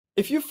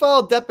If you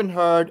follow Depp and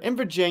Heard in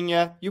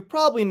Virginia, you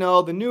probably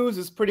know the news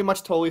is pretty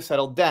much totally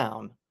settled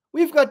down.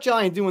 We've got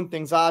Johnny doing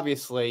things,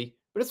 obviously,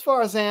 but as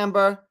far as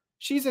Amber,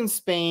 she's in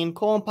Spain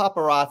calling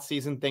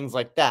paparazzis and things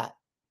like that.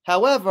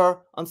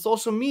 However, on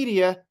social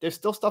media, there's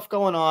still stuff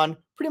going on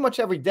pretty much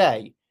every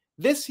day.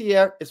 This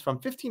here is from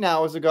 15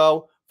 hours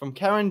ago from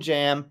Karen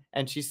Jam,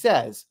 and she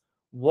says,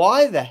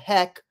 "Why the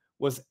heck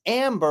was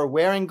Amber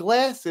wearing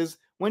glasses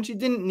when she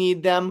didn't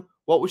need them?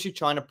 What was she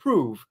trying to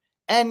prove?"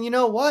 And you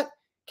know what?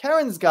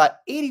 Karen's got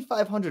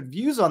 8,500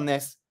 views on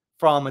this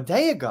from a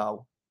day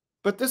ago.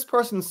 But this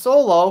person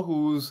solo,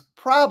 who's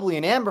probably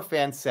an Amber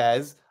fan,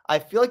 says, "I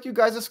feel like you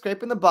guys are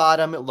scraping the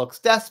bottom. It looks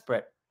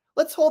desperate."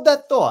 Let's hold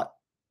that thought.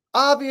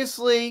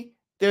 Obviously,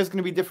 there's going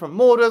to be different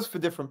motives for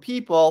different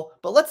people,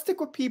 but let's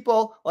stick with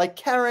people like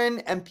Karen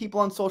and people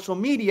on social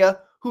media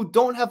who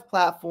don't have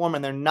platform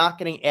and they're not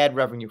getting ad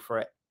revenue for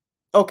it.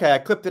 Okay, I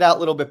clipped it out a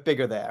little bit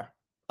bigger there.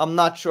 I'm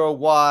not sure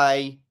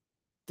why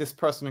this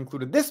person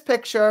included this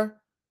picture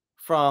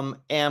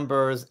from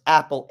Amber's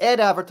Apple ad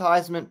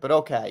advertisement, but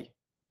okay.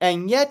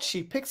 And yet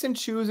she picks and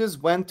chooses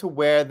when to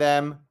wear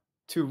them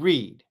to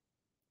read.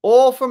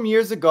 All from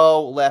years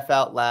ago, laugh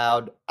out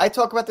loud. I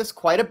talk about this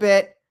quite a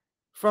bit.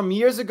 From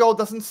years ago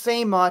doesn't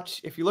say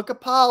much. If you look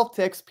at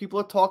politics, people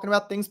are talking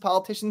about things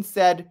politicians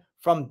said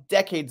from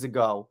decades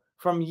ago,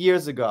 from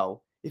years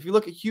ago. If you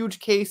look at huge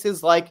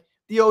cases like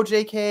the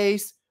OJ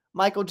case,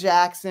 Michael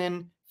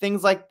Jackson,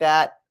 things like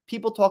that,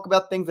 people talk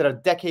about things that are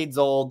decades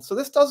old. So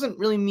this doesn't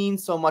really mean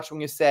so much when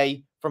you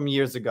say from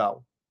years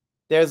ago.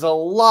 There's a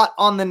lot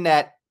on the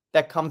net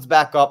that comes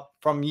back up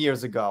from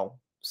years ago.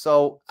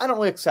 So I don't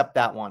really accept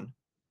that one.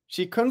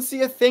 She couldn't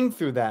see a thing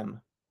through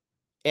them.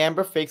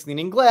 Amber fakes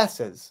needing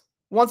glasses.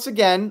 Once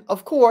again,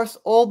 of course,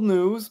 old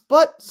news,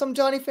 but some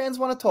Johnny fans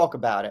want to talk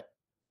about it.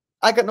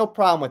 I got no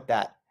problem with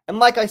that. And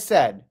like I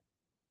said,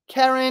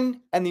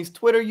 Karen and these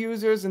Twitter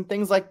users and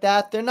things like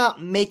that, they're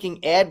not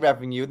making ad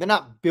revenue. They're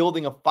not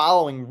building a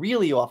following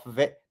really off of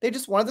it. They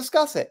just want to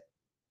discuss it.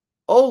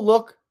 Oh,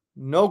 look,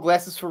 no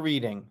glasses for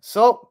reading.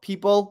 So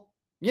people,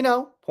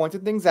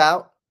 pointed things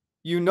out.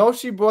 You know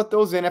she brought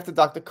those in after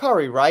Dr.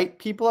 Curry, right?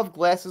 People have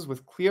glasses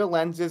with clear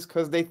lenses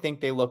because they think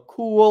they look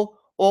cool.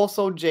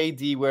 Also,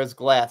 JD wears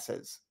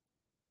glasses.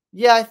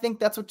 Yeah, I think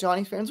that's what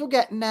Johnny fans were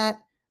getting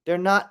at. They're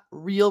not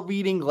real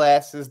reading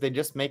glasses. They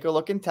just make her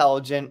look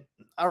intelligent.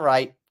 All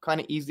right, kind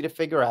of easy to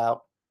figure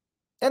out.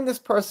 And this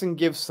person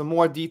gives some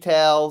more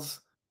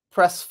details.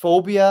 Press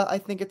phobia, I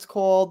think it's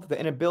called. The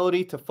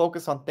inability to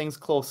focus on things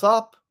close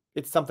up.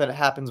 It's something that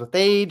happens with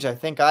age. I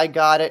think I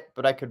got it,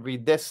 but I could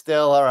read this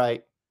still. All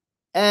right.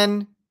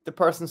 And the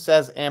person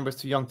says Amber's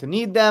too young to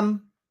need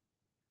them.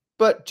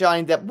 But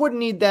Johnny Depp wouldn't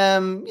need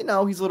them.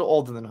 He's a little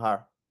older than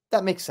her.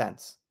 That makes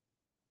sense.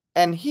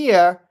 And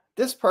here,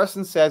 this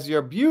person says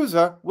your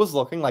abuser was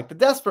looking like the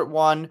desperate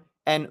one.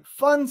 And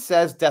Fun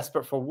says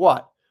desperate for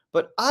what?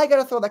 But I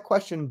gotta throw that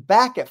question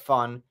back at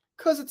Fun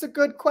because it's a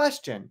good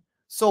question.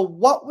 So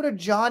what would a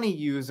Johnny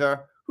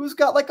user who's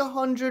got like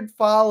 100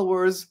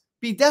 followers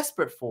be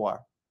desperate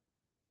for?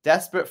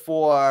 Desperate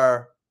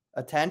for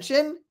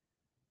attention?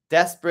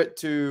 Desperate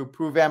to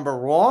prove Amber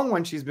wrong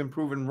when she's been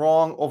proven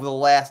wrong over the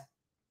last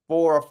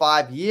 4 or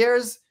 5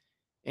 years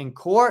in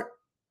court?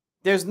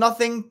 There's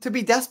nothing to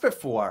be desperate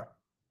for.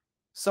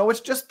 So it's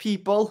just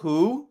people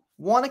who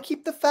want to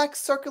keep the facts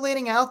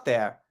circulating out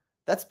there.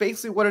 That's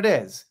basically what it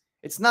is.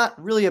 It's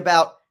not really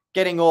about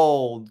getting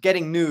old,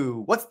 getting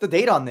new. What's the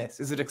date on this?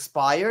 Is it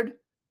expired?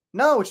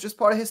 No, it's just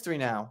part of history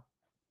now.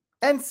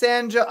 And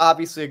Sandra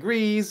obviously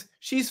agrees.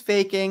 She's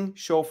faking,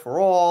 show for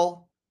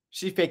all.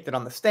 She faked it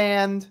on the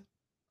stand.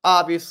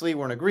 Obviously,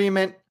 we're in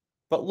agreement.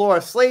 But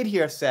Laura Slade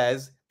here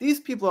says, these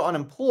people are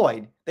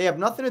unemployed. They have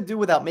nothing to do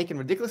without making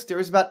ridiculous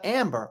theories about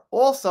Amber.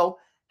 Also,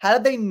 how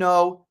did they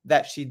know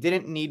that she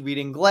didn't need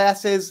reading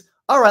glasses?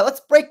 All right,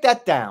 let's break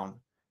that down.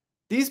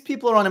 These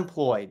people are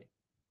unemployed.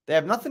 They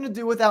have nothing to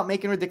do without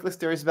making ridiculous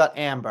theories about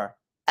Amber.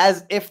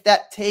 As if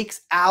that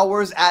takes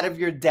hours out of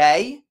your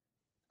day?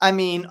 I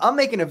mean, I'm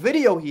making a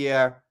video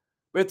here,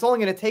 but it's only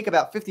going to take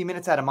about 50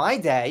 minutes out of my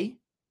day.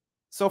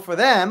 So for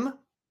them,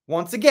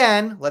 once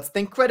again, let's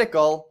think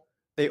critical.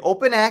 They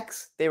open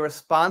X, they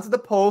respond to the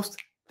post,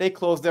 they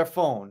close their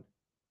phone.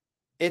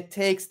 It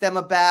takes them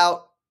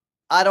about,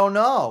 I don't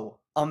know,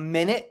 a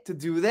minute to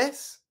do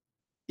this.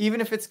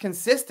 Even if it's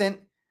consistent,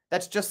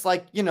 that's just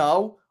like,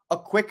 a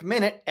quick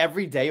minute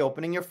every day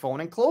opening your phone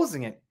and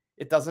closing it.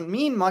 It doesn't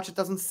mean much. It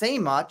doesn't say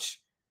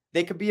much.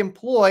 They could be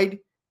employed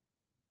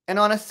and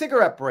on a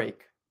cigarette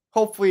break.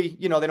 Hopefully,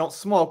 they don't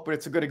smoke, but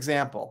it's a good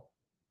example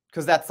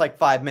because that's like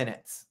 5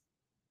 minutes.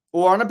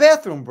 Or on a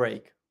bathroom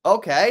break.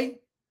 Okay,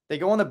 they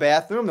go in the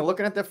bathroom, they're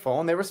looking at their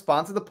phone, they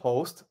respond to the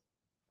post.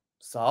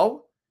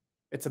 So,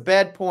 it's a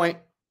bad point,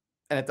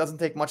 and it doesn't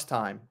take much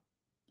time.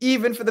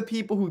 Even for the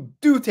people who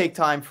do take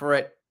time for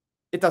it,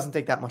 it doesn't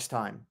take that much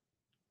time.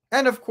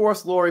 And of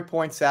course, Lori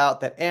points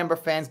out that Amber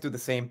fans do the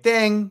same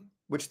thing,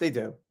 which they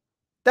do.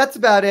 That's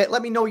about it.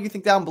 Let me know what you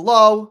think down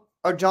below.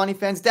 Are Johnny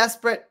fans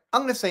desperate?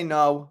 I'm going to say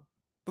no.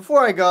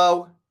 Before I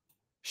go,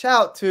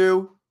 shout out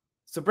to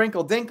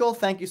Sabrinkle Dinkle,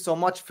 thank you so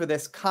much for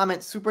this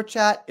comment super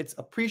chat. It's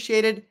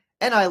appreciated.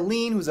 And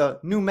Eileen, who's a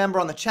new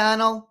member on the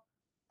channel.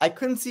 I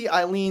couldn't see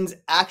Eileen's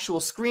actual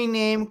screen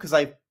name because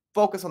I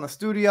focus on the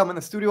studio. I'm in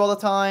the studio all the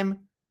time.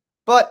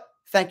 But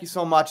thank you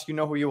so much. You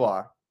know who you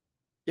are.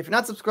 If you're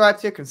not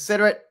subscribed here,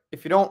 consider it.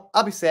 If you don't,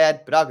 I'll be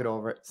sad, but I'll get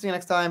over it. See you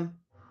next time.